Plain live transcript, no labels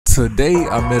Today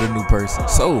I met a new person,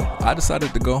 so I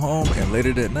decided to go home, and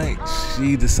later that night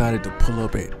she decided to pull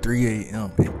up at 3 a.m.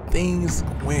 and things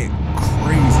went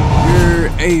crazy.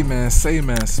 Hey man,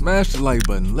 smash the like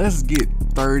button. Let's get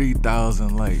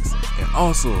 30,000 likes. And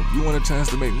also, if you want a chance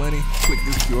to make money, click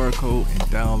this QR code and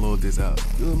download this app.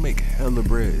 You'll make hella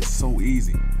bread. It's so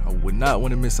easy. I would not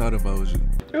want to miss out if I was you.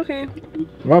 Okay.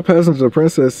 My passenger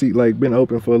princess seat like been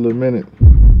open for a little minute.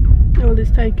 Oh,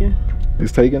 it's taken.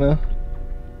 It's taken now?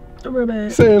 Real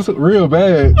bad. Say it's real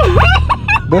bad.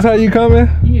 That's how you coming?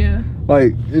 Yeah.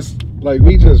 Like it's like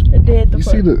we just Dead the you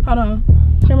fuck. see the Hold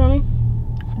on. Camera on me.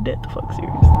 Dead the fuck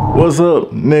serious. What's up,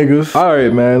 niggas? All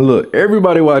right, man. Look,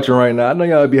 everybody watching right now, I know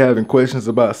y'all be having questions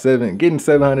about getting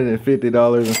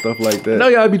 $750 and stuff like that. I know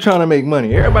y'all be trying to make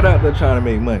money. Everybody out there trying to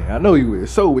make money. I know you is.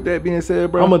 So with that being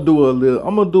said, bro, I'm gonna do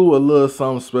a little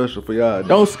something special for y'all.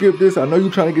 Don't skip this. I know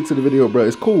you trying to get to the video, bro.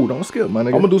 It's cool. Don't skip, my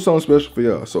nigga. I'm gonna do something special for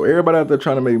y'all. So everybody out there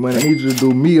trying to make money, I need you to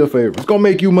do me a favor. It's gonna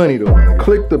make you money though, my nigga.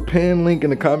 Click the pinned link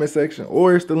in the comment section,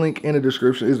 or it's the link in the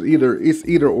description. It's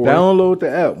either or. Download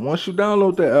the app. Once you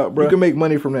download the app, bro, you can make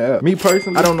money from the app. Me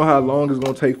personally, I don't know how long it's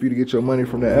gonna take for you to get your money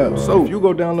from the app. So if you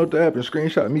go download the app and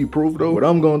screenshot me proof though, what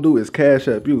I'm gonna do is cash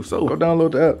app you. So go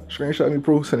download the app, screenshot me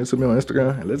proof, send it to me on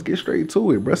Instagram, and let's get straight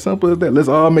to it, bro. Simple as that. Let's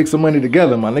all make some money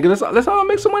together, my nigga. Let's all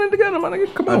make some money together, my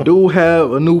nigga. Come on. I do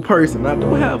have a new person. I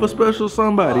do have a special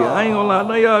somebody. I ain't gonna lie. I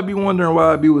know y'all be wondering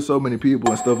why I be with so many people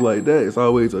and stuff like that. It's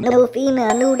always a new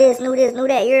female, new this, new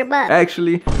that, you're about.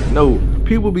 Actually, no.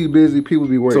 People be busy, people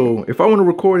be working. So if I want to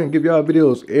record and give y'all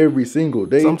videos every single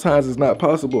day, sometimes it's not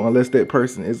possible unless that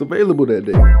person is available that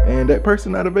day. And that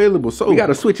person not available. So we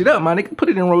gotta switch it up, my nigga. Put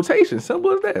it in rotation.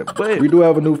 Simple as that. But we do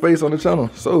have a new face on the channel.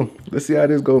 So let's see how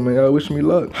this go, man. Y'all wish me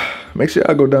luck. Make sure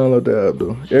y'all go download the app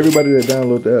though. Everybody that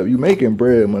download the app, you making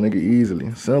bread, my nigga,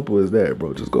 easily. Simple as that,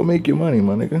 bro. Just go make your money,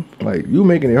 my nigga. Like, you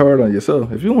making it hard on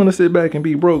yourself. If you want to sit back and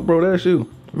be broke, bro, that's you.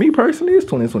 Me personally, it's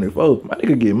 2024. My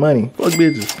nigga get money. Fuck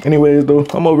bitches. Anyways, though,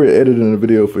 I'm over here editing the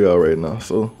video for y'all right now.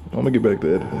 So I'm gonna get back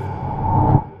to editing.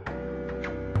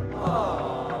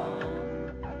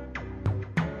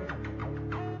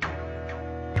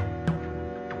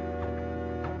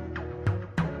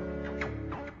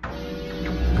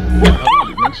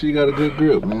 Make sure you got a good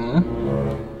grip,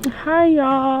 man. Hi,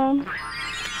 y'all.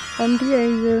 I'm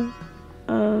Deja.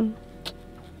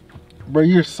 Bro,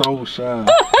 you're so shy.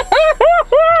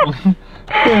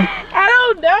 I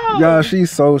don't know. Y'all,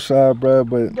 she's so shy, bro.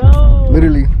 But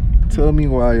literally, tell me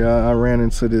why, y'all. I ran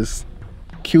into this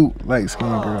cute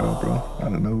light-skinned girl, bro,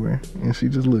 out of nowhere, and she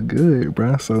just looked good,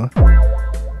 bro. So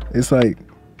it's like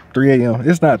 3 a.m.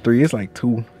 It's not 3. It's like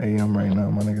 2 a.m. right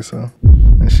now, my nigga. So,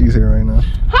 and she's here right now.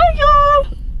 Hi, y'all.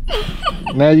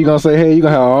 Now you gonna say, hey, you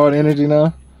gonna have all the energy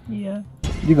now? Yeah.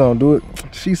 You gonna do it?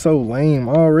 She's so lame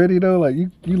already though. Like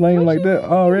you lame like that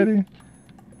already.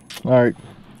 All right,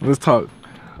 let's talk.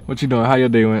 What you doing? How your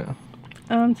day went?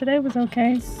 Today was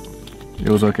okay. It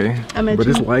was okay. But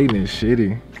this lighting is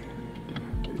shitty.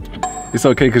 It's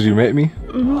okay because you met me?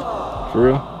 Mm-hmm. For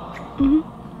real?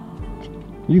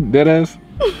 Mm-hmm. You dead ass?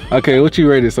 Okay, what you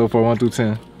rated so far, 1 through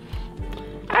 10?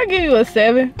 I give you a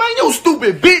 7. Man, you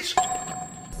stupid bitch!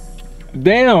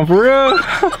 Damn, for real?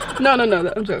 No,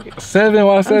 I'm joking. 7?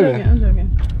 Why 7? I'm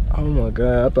joking. Oh my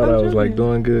god, I thought I was like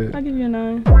doing good. I'll give you a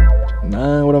 9.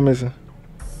 9? What I'm missing?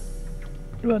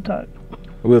 We'll talk.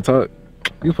 We'll talk?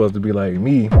 You supposed to be like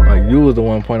me. Like you was the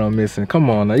one point I'm missing. Come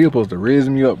on now, you supposed to raise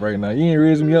me up right now. You ain't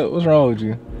raising me up. What's wrong with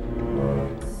you?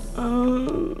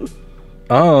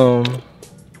 Oh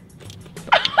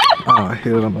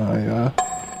hell no,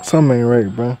 y'all. Something ain't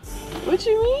right, bro. What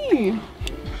you mean?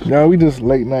 Y'all, we just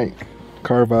late night.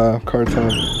 Car vibe, car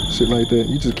talk, shit like that.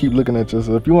 You just keep looking at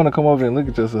yourself. If you want to come over and look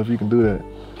at yourself, you can do that.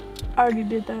 I already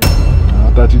did that.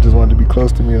 I thought you just wanted to be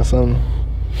close to me or something.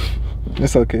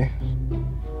 It's okay.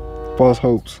 False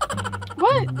hopes.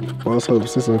 What? False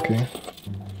hopes, it's okay.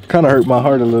 Kind of hurt my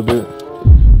heart a little bit.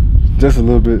 Just a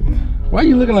little bit. Why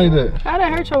you looking like that? How'd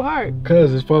that hurt your heart?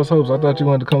 Cause it's false hopes. I thought you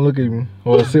wanted to come look at me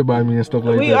or sit by me and stuff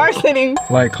like that. We are sitting.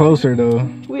 Like closer though.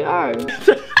 We are.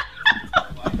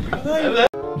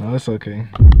 No, it's okay.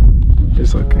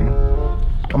 It's okay.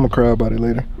 I'm gonna cry about it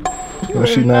later. When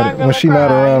she not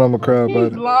around, I'm gonna cry about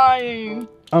it. He's lying.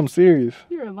 I'm serious.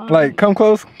 You're lying. Like, come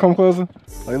closer.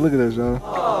 Like, look at us,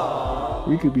 y'all.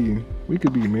 We could be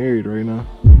married right now.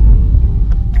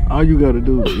 All you gotta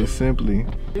do is simply.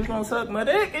 You gonna suck my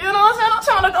dick? You know what I'm saying? I'm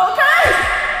trying to go crazy.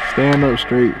 Stand up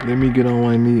straight. Let me get on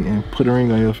one knee and put a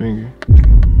ring on your finger.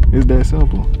 It's that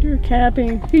simple. You're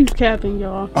capping. He's capping,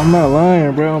 y'all. I'm not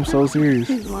lying, bro. I'm so serious.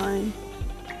 He's lying.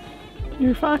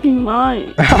 You're fucking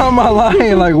lying. How am I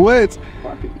lying? Like what?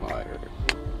 Fucking liar.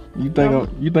 You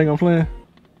think I'm playing?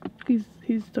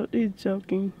 He's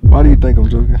joking. Why do you think I'm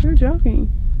joking? You're joking.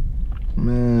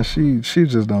 Man, she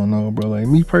just don't know, bro. Like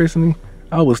me personally,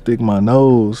 I would stick my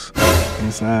nose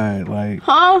inside,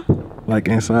 like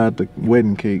inside the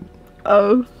wedding cake.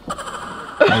 Oh.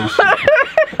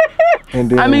 And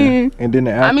then, I mean, and then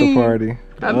the after party,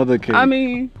 the other cake. I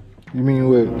mean, you mean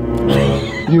what?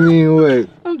 You mean what?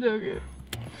 I'm joking.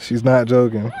 She's not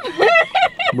joking.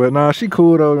 But nah, she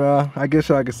cool though. Nah. I guess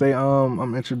I could say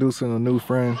I'm introducing a new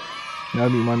friend. Y'all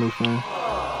meet my new friend.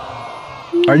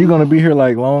 Are you gonna be here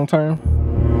like long term?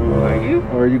 Are you?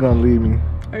 Or are you gonna leave me?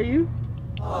 Are you?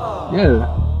 Yeah.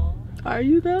 Are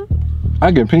you though?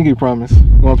 I can pinky promise.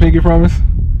 You want pinky promise?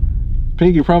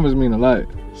 Pinky promise mean a lot.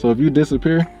 So if you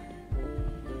disappear,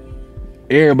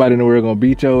 everybody in the world gonna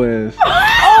beat your ass.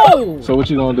 Oh! So what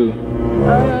you gonna do?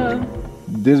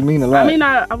 This mean a lot. I mean,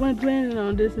 I wasn't planning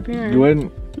on disappearing. You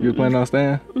wasn't? You were planning on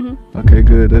staying? Mm-hmm. Okay,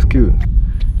 good. That's cute.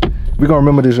 We gonna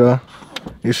remember this, y'all.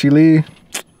 If she leave,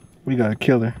 we gotta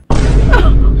kill her.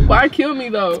 Why kill me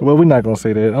though? Well, we're not gonna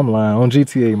say that. I'm lying. On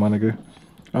GTA, my nigga.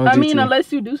 On I GTA. mean,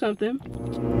 unless you do something.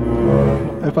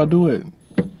 If I do it,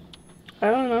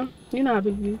 I don't know. You know how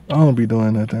big you. I don't be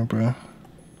doing nothing, bro.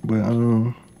 But I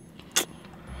don't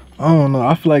know.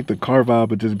 I feel like the car vibe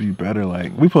would just be better.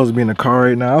 Like, we supposed to be in the car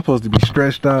right now. I'm supposed to be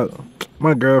stretched out.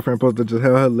 My girlfriend supposed to just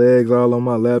have her legs all on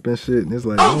my lap and shit. And it's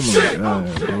like, oh my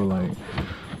God, bro. Like,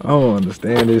 I don't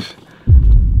understand this.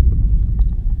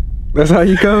 That's how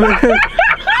you coming?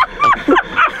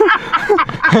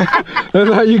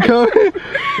 That's how you coming?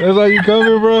 That's how you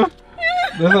coming, bro?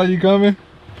 That's how you coming?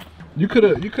 You could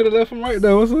have left him right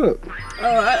there. What's up?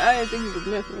 Oh, I didn't think you was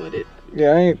messing with it.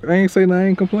 Yeah, I ain't saying I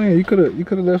ain't complaining. You could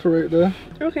have left it right there.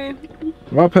 Okay.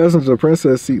 My passenger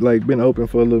princess seat like been open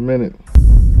for a little minute.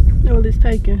 No, it's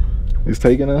taken. It's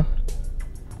taken her?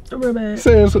 Real bad.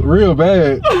 Say it's real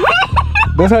bad.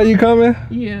 That's how you coming?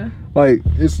 Yeah. Like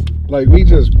it's like we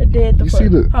just Dead the you fuck. see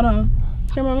the Hold on.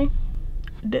 Come on me.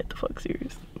 Dead the fuck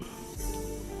serious.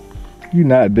 You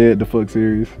not dead the fuck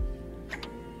serious.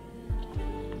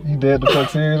 You dead the fuck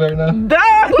serious right now?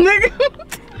 Die,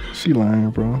 nigga. She lying,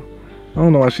 bro. I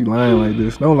don't know why she lying like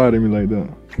this. Don't lie to me like that.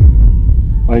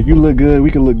 Like, you look good, we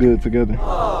can look good together.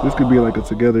 This could be like a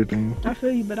together thing. I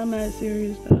feel you, but I'm not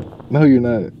serious though. No, you're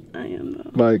not. I am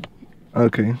though. Like,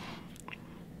 okay.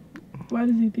 Why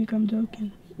does he think I'm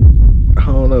joking? I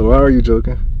don't know. Why are you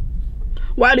joking?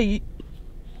 Why do you?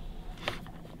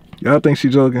 Y'all think she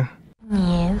joking?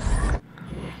 Yes.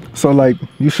 So, like,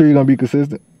 you sure you're gonna be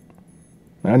consistent?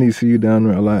 I need to see you down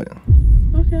there a lot.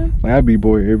 Okay. Like, I be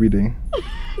bored every day.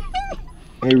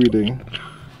 Every day.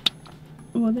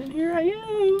 Well, then here I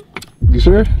am. You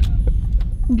sure?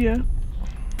 Yeah.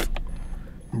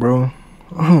 Bro,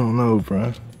 I don't know,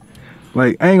 bro.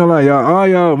 Like, I ain't gonna lie, y'all. All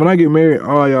y'all, when I get married,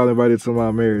 all y'all invited to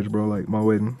my marriage, bro. Like, my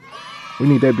wedding. We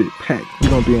need that bit packed. We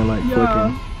gonna be in, like,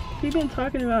 fucking... He been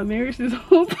talking about marriage this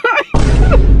whole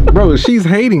time. Bro, she's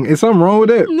hating. Is something wrong with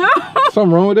that? No.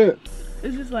 Something wrong with that?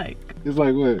 It's just like... It's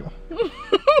like what?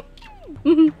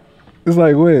 It's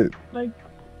like what? Like,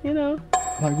 you know.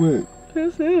 Like what?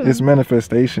 That's him. It's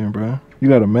manifestation, bro. You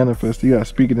gotta manifest. You gotta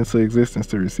speak it into existence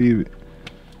to receive it.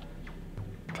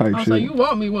 Type shit. So you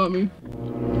want me.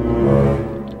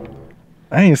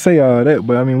 I ain't say all that,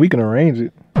 but I mean, we can arrange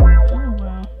it. Oh,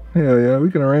 wow. Hell yeah,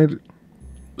 we can arrange it.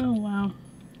 Oh, wow.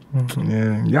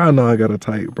 Yeah, y'all know I got a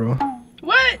type, bro.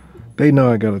 What? They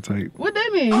know I got a type. What that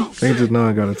mean? They just know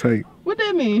I got a type. What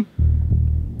that mean?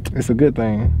 It's a good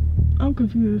thing. I'm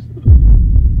confused.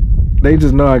 They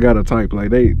just know I got a type.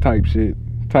 Like, they type shit.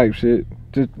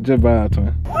 Just vibe to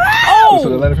him. Oh! That's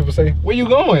what a lot of people say. Where you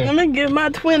going? Let me get my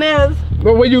twin ass.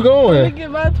 Bro, where you going? Let me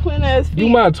get my twin ass feet. You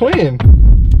my twin.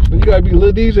 You gotta be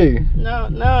Lil DJ. No,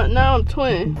 I'm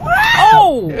twin.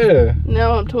 Oh! Yeah.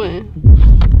 Now I'm twin.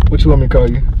 What you want me to call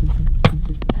you?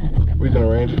 We can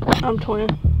arrange it. I'm twin.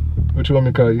 What you want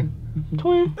me to call you?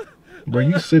 Twin. Bro,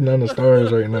 you sitting on the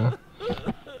stars right now.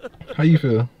 How you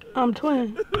feel? I'm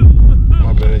twin.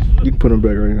 My bad. You can put them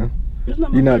back right now. It's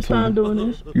not You're my not first time twin.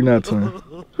 doing this. You're not twin.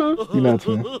 Huh? You're not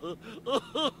twin.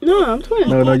 No, I'm twin.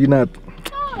 No, you're not.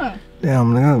 Ah.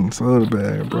 Damn, nigga, I'm so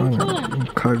bad, bro. I'm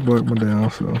cock block my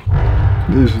down, so.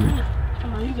 This shit.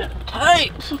 Oh, you got a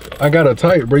type. I got a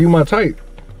type, bro. You my type.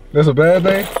 That's a bad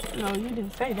thing? No, you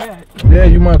didn't say that. Yeah,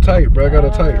 you my type, bro. I got a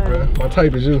type, bro. My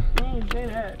type is you. You didn't say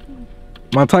that.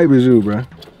 My type is you, bro.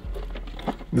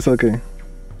 It's okay.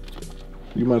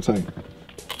 You my type.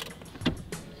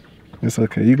 It's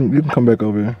okay. You can come back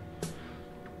over here.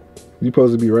 You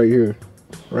supposed to be right here.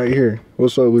 Right here.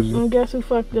 What's up with you? And guess who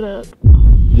fucked it up?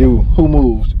 You. Who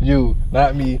moved? You,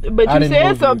 not me. But I you didn't said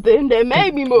move something that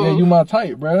made me move. Yeah, you my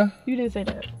type, bruh. You didn't say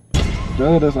that.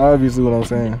 Duh, that's obviously what I'm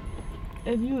saying.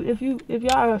 If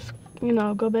y'all, you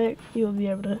know, go back, you'll be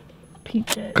able to peep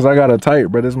that. Cause I got a type,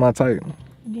 bro. This is my type.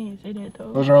 You didn't say that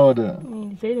though. What's wrong with that? You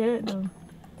didn't say that though.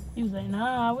 You was like,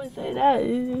 nah, I wouldn't say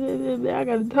that. I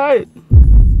got a type.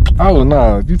 Oh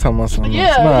nah, you talking about something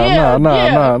else.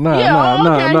 Nah. Who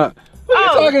you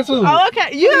talking to? Oh,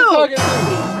 okay, Who you talking to?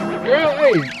 Girl,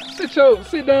 hey,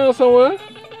 sit down somewhere.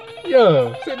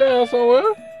 Yeah, sit down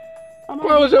somewhere.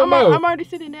 Close your mouth. I'm already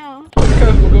sitting down.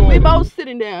 We both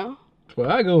sitting down. Well,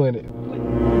 I go in it.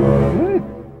 What?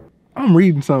 I'm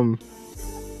reading something.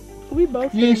 We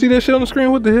both. You ain't see that shit on the screen?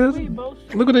 What the hell? We both.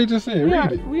 Look what they just said.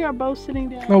 Read it. We are both sitting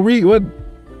down. No, read what?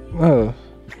 No.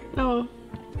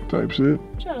 Type shit.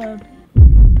 Shut up.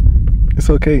 It's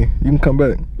okay. You can come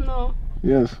back. No.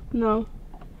 Yes. No.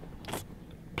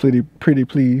 Pretty,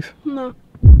 please. No.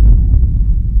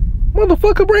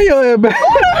 Motherfucker, bring your ass back.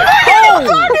 Who the hell are you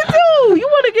talking to? You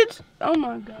want to get? Oh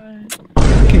my god.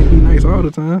 I can't be nice all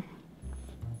the time.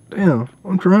 Damn,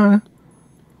 I'm trying.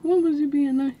 When was you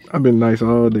being nice? I've been nice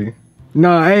all day.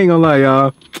 Nah, I ain't gonna lie,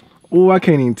 y'all. Oh, I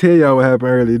can't even tell y'all what happened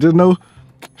earlier. Just know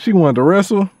she wanted to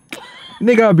wrestle.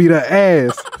 Nigga, I beat her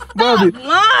ass. Lying.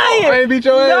 I ain't beat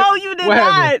your ass. No, you did what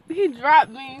not. Happened? He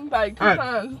dropped me like 2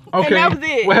 times. Okay. And that was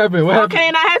it. What happened? Okay,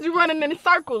 and I had you running in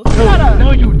circles. Shut up.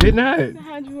 No, you did not. I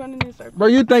had you running in circles. Bro,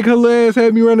 you think her little ass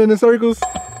had me running in circles?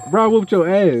 Bro, I whooped your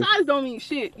ass. Size don't mean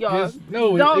shit, y'all. Yes,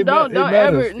 no, don't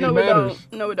matters. ever. No, it don't.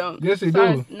 No, it don't. Yes, it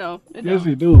Size, do. No, it Yes,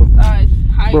 don't. it do. Size,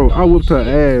 height, bro, I don't whooped mean her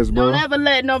shit. ass, bro. Don't ever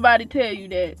let nobody tell you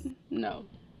that. No.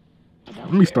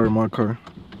 Let me start my car.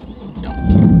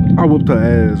 I whooped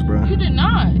her ass, bro. You did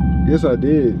not. Yes, I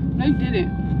did. No, you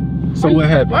didn't. So what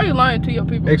happened? Why are you lying to your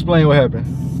people? Explain what happened.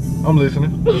 I'm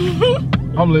listening.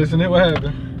 I'm listening. What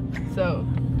happened? So,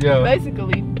 yeah.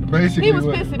 basically, he was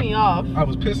pissing me off. I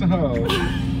was pissing her off.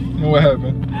 And what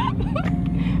happened?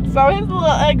 So his little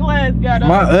ugly ass got up.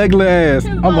 My ugly ass.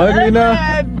 I'm ugly now?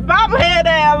 Bobblehead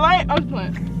ass, like, I'm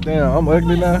playing. Damn, I'm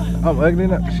ugly now? I'm ugly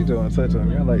now? She just want to touch on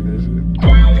me. I like that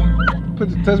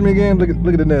shit. Touch me again. Look at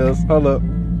the nails. Hold up.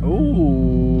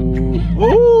 Ooh,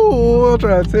 I'm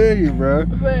trying to tell you, bro.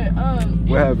 But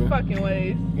what happened? Fucking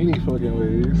ways. Any fucking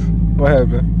ways. What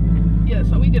happened? Yeah,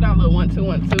 so we did our little 1 2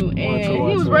 1 2, and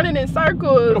he was running in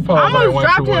circles. I almost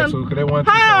dropped him.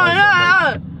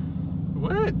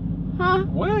 What? Huh?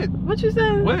 What? What you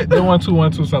said? What? That 1 2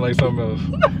 1 2 sound like something else.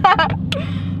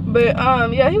 But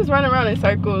yeah, he was running around in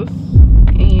circles,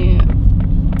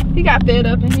 and he got fed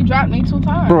up and he dropped me 2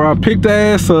 times. Bro, I picked the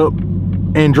ass up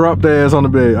and dropped the ass on the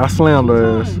bed. I slammed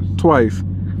her ass twice,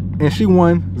 and she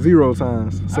won 0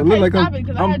 times. So okay, look like stop it,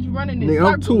 because I had you running in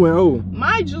circles. I'm 2-0.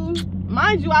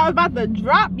 Mind you, I was about to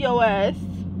drop your ass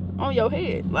on your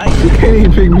head. Like, you can't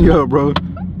even pick me up, bro.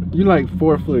 You like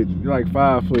 4 foot. You like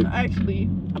 5 foot. Actually,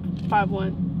 I'm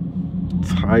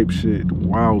 5'1". Type shit.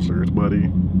 Wowzers, buddy.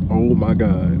 Oh my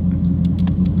god.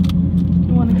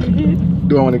 You wanna get hit?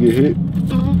 Do I want to get hit?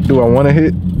 Mm-hmm. Do I want to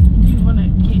hit? You wanna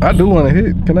get I do want to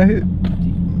hit. Can I hit?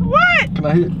 What? Can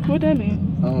I hit? What that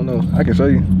mean? I don't know. I can show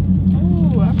you.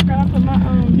 Oh, I forgot I put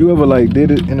my You ever like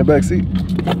did it in the back seat?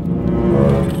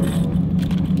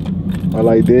 Or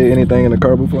like did anything in the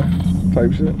car before?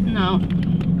 Type shit? No.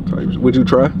 Type shit. Would you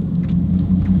try?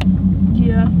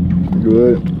 Yeah.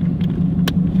 Good.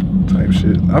 Type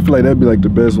shit. I feel like that'd be like the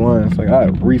best one. It's like I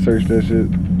researched that shit.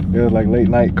 There's like late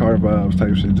night car vibes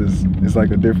type shit. Just it's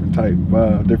like a different type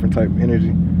vibe, different type of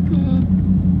energy.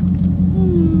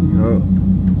 Yup.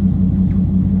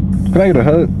 Can I get a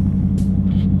hug?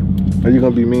 Or you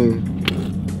gonna be mean?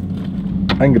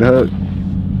 I can get a hug.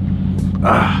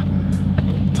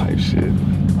 Type shit.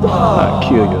 I'd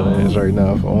kill your ass right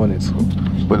now if I wanted to.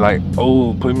 But like,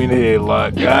 oh, put me in the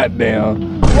headlock.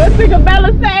 Goddamn. What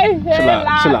Bella say?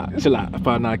 Chill out. If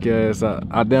I knock your ass out,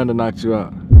 I damn to knock you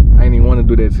out. I ain't even want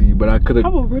to do that to you, but I could have. I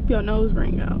will rip your nose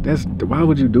ring out. Why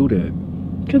would you do that?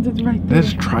 Cause it's right there.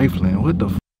 That's trifling. What the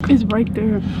f? It's right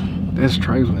there. That's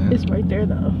trifling. It's right there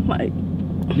though. Like.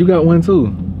 You got one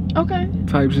too. Okay.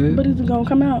 Type shit. But is it gonna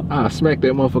come out? I'll smack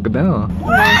that motherfucker down. Oh!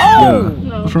 Yeah.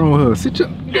 No. What's wrong with her? Sit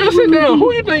down.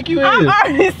 Who you think you is? I'm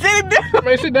already sitting down.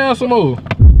 Man, sit down some more.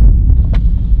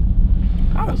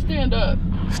 I will stand up.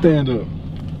 Stand up.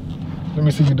 Let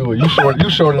me see you do it. You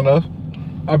short enough.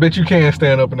 I bet you can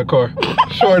stand up in the car.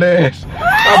 Short ass.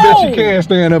 I bet you can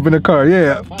stand up in the car.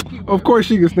 Yeah. Of course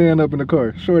she can stand up in the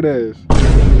car. Short ass.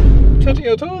 Touching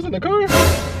your toes in the car?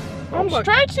 I'm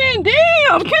stretching.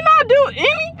 Damn. Can I do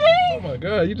anything? Oh my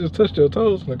god, you just touched your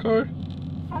toes in the car?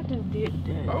 I just did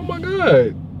that. Oh my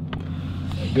god.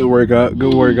 Good workout.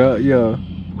 Good workout. Yeah.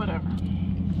 Whatever.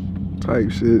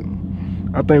 Type shit.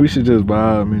 I think we should just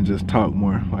vibe and just talk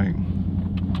more. Like,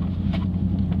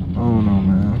 I don't know.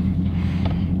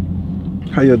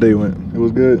 How your day went? It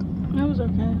was good? It was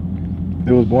okay.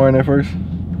 It was boring at first?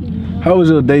 Yeah. How was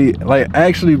your day? Like,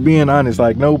 actually being honest,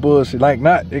 like, no bullshit. Like,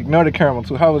 not ignore the camera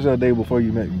too. How was your day before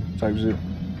you met me? Type shit.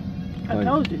 I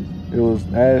told you. It was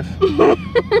ass.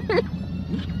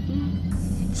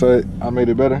 So I made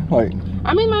it better? Like,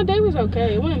 I mean, my day was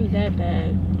okay. It wasn't that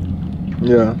bad.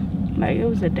 yeah. Like, it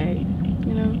was a day,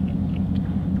 you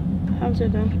know? How was your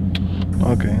day?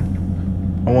 Okay.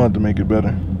 I wanted to make it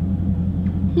better.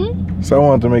 Hmm? So I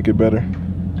wanted to make it better.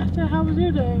 I said, how was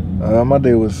your day? My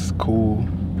day was cool.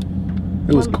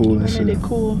 It was cool and shit. Made it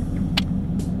cool.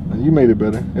 You made it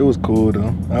better. It was cool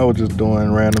though. I was just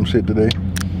doing random shit today.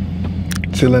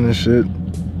 Chilling and shit.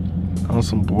 On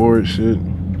some bored shit.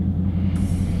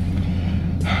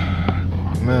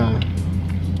 Man.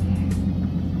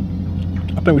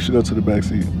 I think we should go to the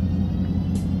backseat.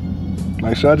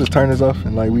 Like, should I just turn this off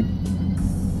and like we...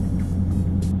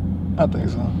 I think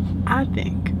so. I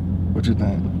think What you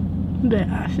think? that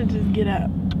I should just get out.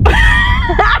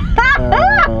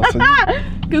 So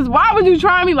Cause why would you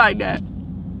try me like that?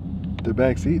 the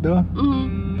backseat though?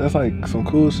 Mm-hmm. That's like some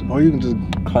cool shit. Or you can just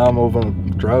climb over on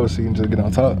the driver's seat and just get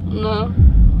on top. No.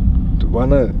 Why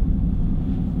not?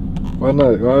 Why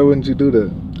not? Why wouldn't you do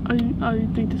that? Oh, you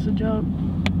think this a joke?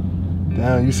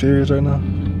 Damn, you serious right now?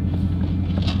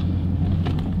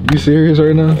 You serious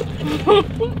right now?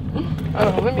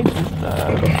 Oh, let me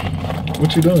just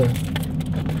What you doing?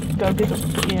 go get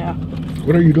some. Yeah.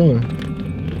 What are you doing?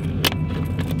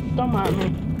 Don't mind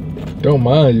me. Don't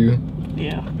mind you.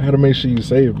 Yeah. I gotta make sure you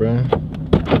safe, bro.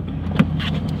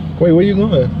 Wait, where you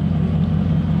going?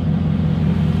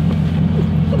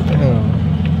 Damn.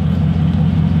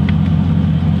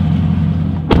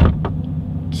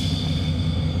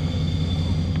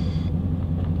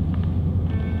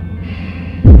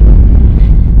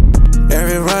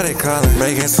 Everybody calling,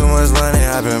 making so much money,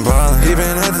 I've been ballin'. He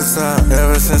been at the top,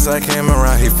 ever since I came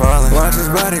around, he fallin'. Watch his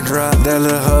body drop, that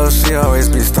little hoe, she always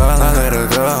be stallin'. I let her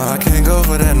go, I can't go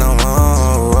for that no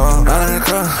more. I let her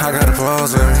go, I gotta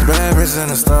pose with me. Bad bitch in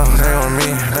the store, they want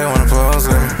me, they wanna pose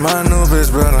with me. My new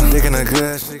bitch better, thinking a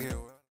good shit.